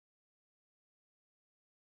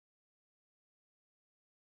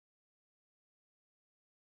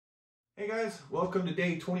Hey guys, welcome to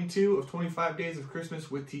day 22 of 25 days of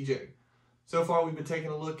Christmas with TJ. So far we've been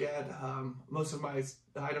taking a look at most of my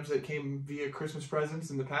items that came via Christmas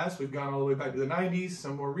presents in the past. We've gone all the way back to the 90s,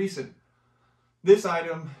 some more recent. This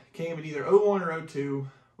item came in either 01 or 02.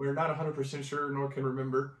 We're not 100% sure nor can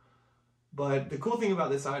remember. But the cool thing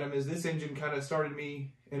about this item is this engine kind of started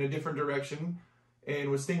me in a different direction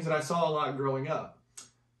and was things that I saw a lot growing up.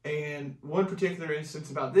 And one particular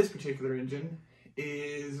instance about this particular engine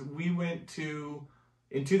is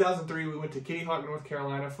in 2003, we went to Kitty Hawk, North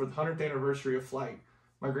Carolina for the 100th anniversary of flight.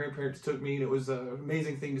 My grandparents took me and it was an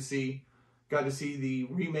amazing thing to see. Got to see the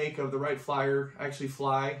remake of the Wright Flyer actually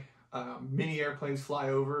fly. Mini airplanes fly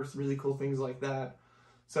over, some really cool things like that.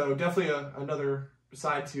 So definitely another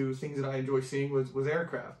side to things that I enjoy seeing was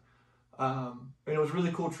aircraft. And it was a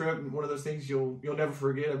really cool trip and one of those things you'll never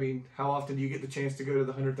forget. I mean, how often do you get the chance to go to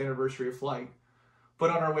the 100th anniversary of flight? But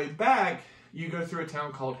on our way back, you go through a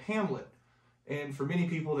town called Hamlet. And for many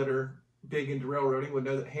people that are big into railroading would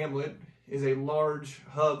know that Hamlet is a large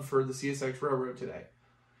hub for the CSX railroad today.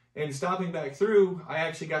 And stopping back through, I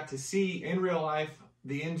actually got to see in real life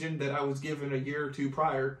the engine that I was given a year or two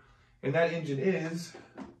prior. And that engine is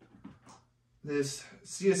this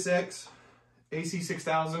CSX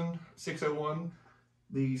AC6000 601,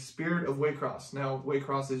 the Spirit of Waycross. Now,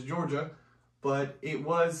 Waycross is Georgia, but it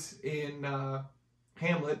was in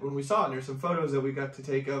Hamlet when we saw it. And there's some photos that we got to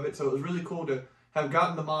take of it. So it was really cool to have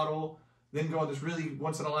gotten the model, then go on this really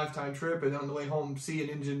once-in-a-lifetime trip, and then on the way home see an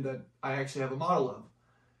engine that I actually have a model of.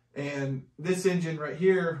 And this engine right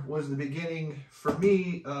here was the beginning for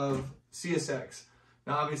me of CSX.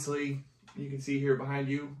 Now, obviously, you can see here behind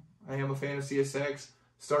you, I am a fan of CSX.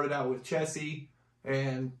 Started out with chassis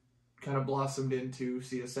and kind of blossomed into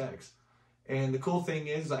CSX. And the cool thing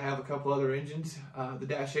is I have a couple other engines. The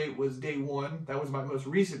Dash 8 was day one. That was my most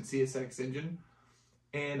recent CSX engine.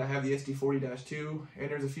 And I have the SD40-2,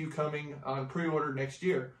 and there's a few coming on pre-order next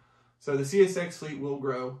year. So the CSX fleet will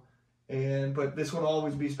grow. But this one will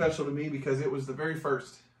always be special to me because it was the very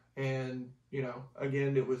first. And, you know,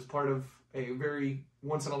 again, it was part of a very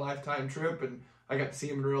once-in-a-lifetime trip, and I got to see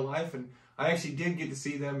them in real life. And I actually did get to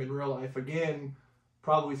see them in real life again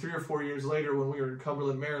probably 3 or 4 years later when we were in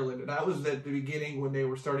Cumberland, Maryland. And that was at the beginning when they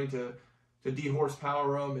were starting to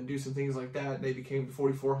de-horsepower them and do some things like that. And they became the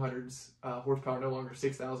 4400s horsepower, no longer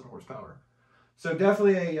 6,000 horsepower. So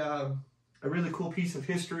definitely a really cool piece of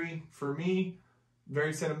history for me.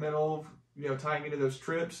 Very sentimental, you know, tying into those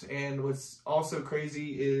trips. And what's also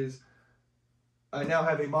crazy is I now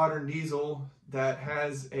have a modern diesel that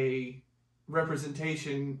has a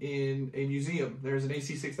representation in a museum. There's an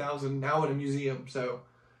AC6000 now in a museum, so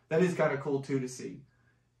that is kind of cool too to see.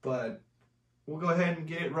 But we'll go ahead and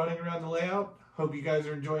get it running around the layout. Hope you guys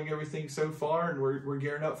are enjoying everything so far, and we're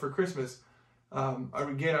gearing up for Christmas.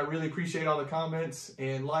 Again, I really appreciate all the comments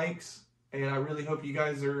and likes, and I really hope you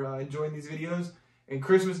guys are enjoying these videos. And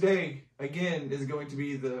Christmas Day, again, is going to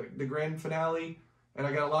be the grand finale, and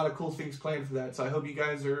I got a lot of cool things planned for that. So I hope you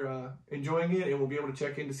guys are enjoying it, and we'll be able to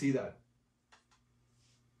check in to see that.